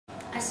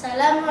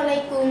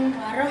Assalamualaikum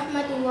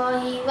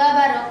warahmatullahi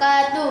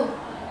wabarakatuh.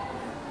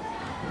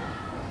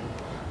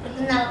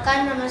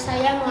 Perkenalkan, nama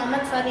saya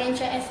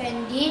Fahriansya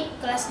Effendi,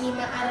 kelas 5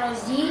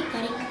 Ar-Rozi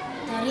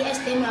dari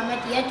SD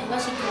Muhammadiyah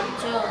 2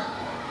 Sidoarjo.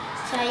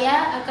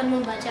 Saya akan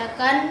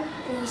membacakan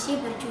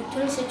puisi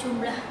berjudul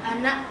Sejumlah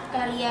Anak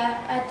karya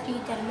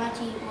Adri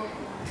Darmajiwo.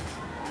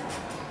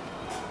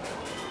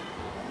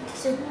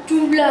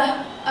 Sejumlah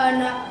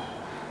anak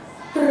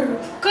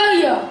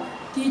bergaya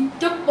di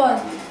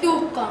depan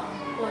tukang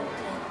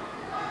potret,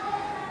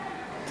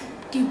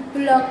 di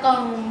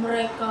belakang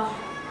mereka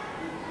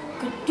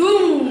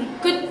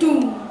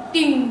gedung-gedung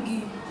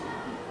tinggi,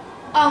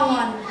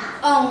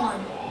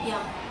 angan-angan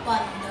yang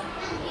pandang.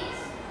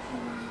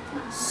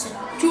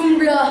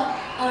 Sejumlah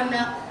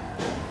anak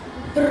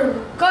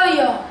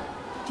bergaya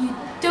di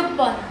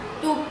depan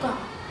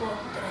tukang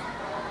potret,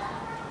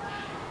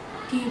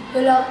 di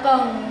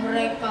belakang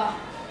mereka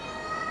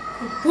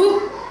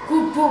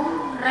gubuk-gubuk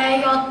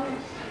reyot,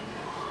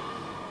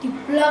 di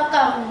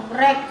belakang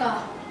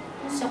mereka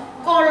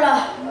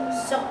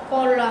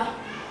sekolah-sekolah,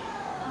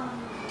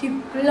 di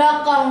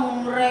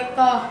belakang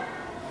mereka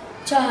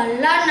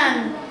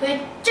jalanan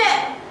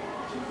becek,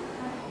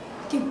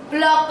 di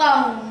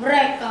belakang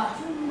mereka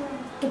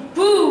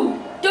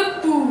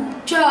debu-debu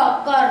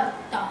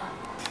Jakarta.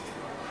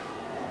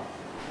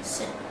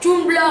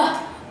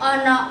 Sejumlah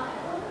anak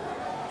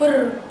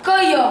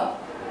bergaya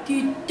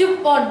di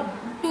depan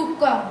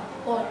tukang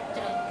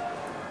potret,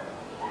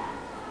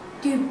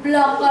 di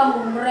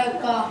belakang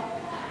mereka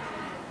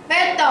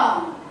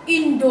peta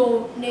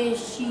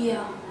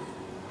Indonesia,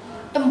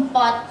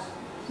 tempat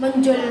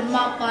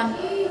menjelmakan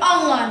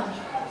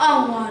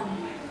angan-angan.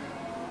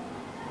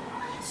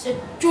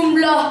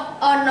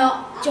 Sejumlah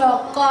anak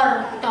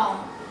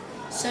Jakarta,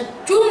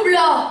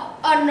 sejumlah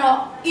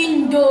anak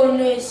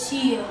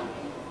Indonesia.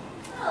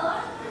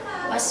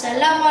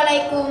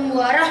 Wassalamualaikum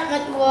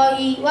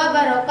warahmatullahi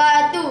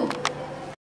wabarakatuh.